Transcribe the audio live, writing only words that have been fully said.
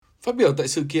Phát biểu tại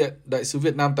sự kiện, Đại sứ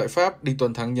Việt Nam tại Pháp Đinh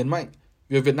Tuấn Thắng nhấn mạnh,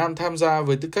 việc Việt Nam tham gia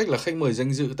với tư cách là khách mời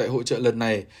danh dự tại hội chợ lần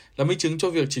này là minh chứng cho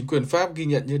việc chính quyền Pháp ghi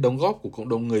nhận những đóng góp của cộng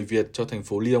đồng người Việt cho thành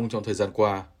phố Lyon trong thời gian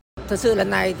qua. Thật sự lần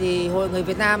này thì Hội người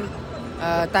Việt Nam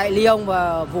tại Lyon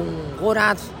và vùng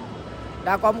Rhône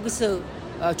đã có một cái sự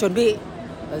chuẩn bị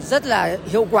rất là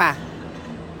hiệu quả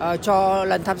cho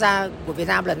lần tham gia của Việt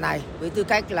Nam lần này với tư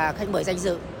cách là khách mời danh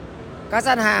dự. Các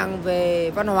gian hàng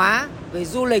về văn hóa, về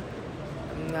du lịch,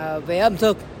 về ẩm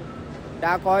thực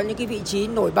đã có những cái vị trí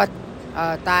nổi bật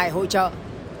tại hội chợ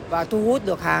và thu hút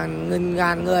được hàng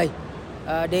ngàn người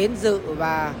đến dự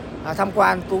và tham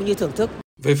quan cũng như thưởng thức.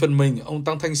 Về phần mình, ông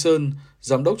Tăng Thanh Sơn,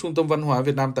 Giám đốc Trung tâm Văn hóa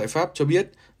Việt Nam tại Pháp cho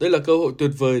biết đây là cơ hội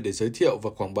tuyệt vời để giới thiệu và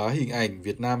quảng bá hình ảnh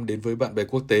Việt Nam đến với bạn bè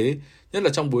quốc tế, nhất là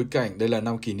trong bối cảnh đây là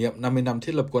năm kỷ niệm 50 năm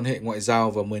thiết lập quan hệ ngoại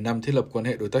giao và 10 năm thiết lập quan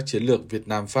hệ đối tác chiến lược Việt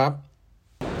Nam-Pháp.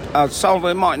 So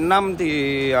với mọi năm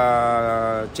thì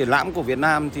triển lãm của Việt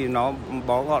Nam thì nó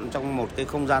bó gọn trong một cái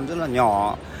không gian rất là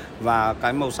nhỏ và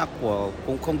cái màu sắc của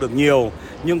cũng không được nhiều.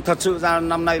 Nhưng thật sự ra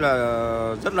năm nay là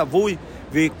rất là vui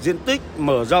vì diện tích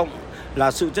mở rộng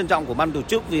là sự trân trọng của ban tổ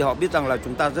chức vì họ biết rằng là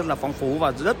chúng ta rất là phong phú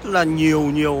và rất là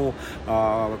nhiều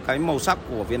cái màu sắc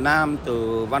của Việt Nam,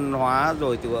 từ văn hóa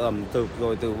rồi từ ẩm thực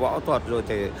rồi từ võ thuật rồi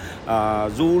từ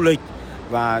du lịch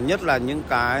và nhất là những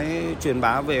cái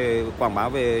quảng bá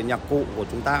về nhạc cụ của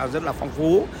chúng ta rất là phong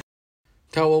phú.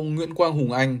 Theo ông Nguyễn Quang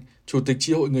Hùng Anh, Chủ tịch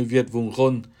Chi hội người Việt vùng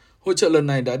Rhône, hội chợ lần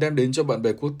này đã đem đến cho bạn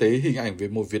bè quốc tế hình ảnh về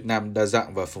một Việt Nam đa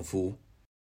dạng và phong phú.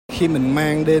 Khi mình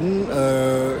mang đến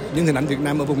những hình ảnh Việt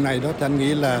Nam ở vùng này đó, thì anh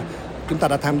nghĩ là chúng ta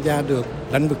đã tham gia được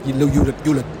lĩnh vực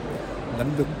du lịch,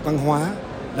 lĩnh vực văn hóa,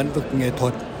 lĩnh vực nghệ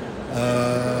thuật,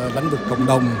 lĩnh vực cộng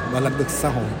đồng và lĩnh vực xã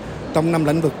hội. Trong 5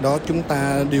 lĩnh vực đó chúng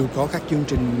ta đều có các chương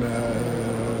trình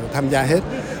tham gia hết.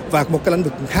 Và một cái lĩnh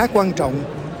vực khá quan trọng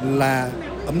là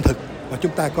ẩm thực. Và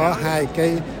chúng ta có 2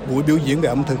 cái buổi biểu diễn về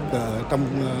ẩm thực trong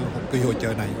kỳ hội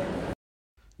chợ này.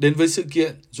 Đến với sự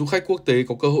kiện, du khách quốc tế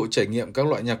có cơ hội trải nghiệm các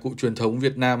loại nhạc cụ truyền thống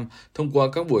Việt Nam thông qua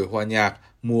các buổi hòa nhạc,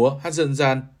 múa, hát dân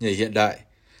gian, nhảy hiện đại.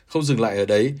 Không dừng lại ở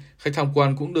đấy, khách tham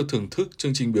quan cũng được thưởng thức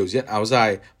chương trình biểu diễn áo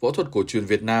dài, võ thuật cổ truyền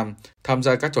Việt Nam, tham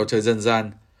gia các trò chơi dân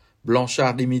gian.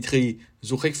 Blanchard Dimitri,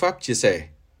 du khách Pháp chia sẻ.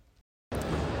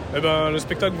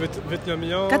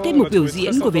 Các tiết mục biểu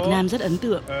diễn của Việt Nam rất ấn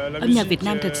tượng. Âm nhạc Việt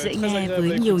Nam thật dễ nghe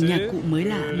với nhiều nhạc cụ mới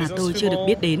lạ mà tôi chưa được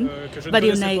biết đến. Và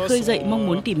điều này khơi dậy mong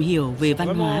muốn tìm hiểu về văn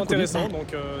hóa của nước bạn.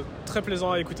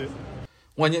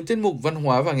 Ngoài những tiết mục văn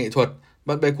hóa và nghệ thuật,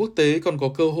 bạn bè quốc tế còn có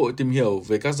cơ hội tìm hiểu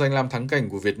về các danh lam thắng cảnh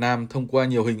của Việt Nam thông qua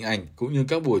nhiều hình ảnh cũng như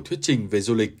các buổi thuyết trình về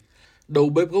du lịch. Đầu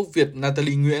bếp gốc Việt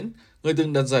Natalie Nguyễn, người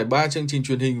từng đạt giải 3 chương trình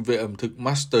truyền hình về ẩm thực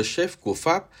MasterChef của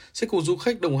Pháp, sẽ cùng du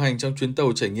khách đồng hành trong chuyến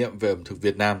tàu trải nghiệm về ẩm thực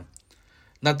Việt Nam.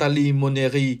 Nathalie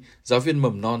Moneri, giáo viên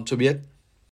mầm non cho biết.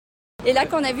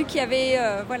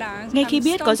 Ngay khi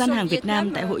biết có gian hàng Việt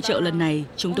Nam tại hội chợ lần này,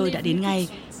 chúng tôi đã đến ngay,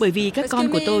 bởi vì các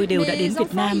con của tôi đều đã đến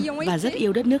Việt Nam và rất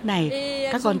yêu đất nước này.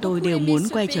 Các con tôi đều muốn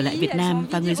quay trở lại Việt Nam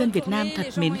và người dân Việt Nam thật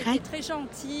mến khách.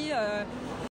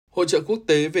 Hội chợ quốc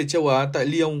tế về châu Á tại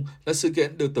Lyon là sự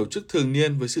kiện được tổ chức thường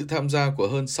niên với sự tham gia của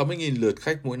hơn 60.000 lượt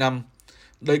khách mỗi năm.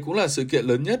 Đây cũng là sự kiện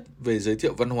lớn nhất về giới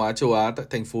thiệu văn hóa châu Á tại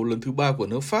thành phố lớn thứ 3 của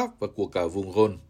nước Pháp và của cả vùng Rhône.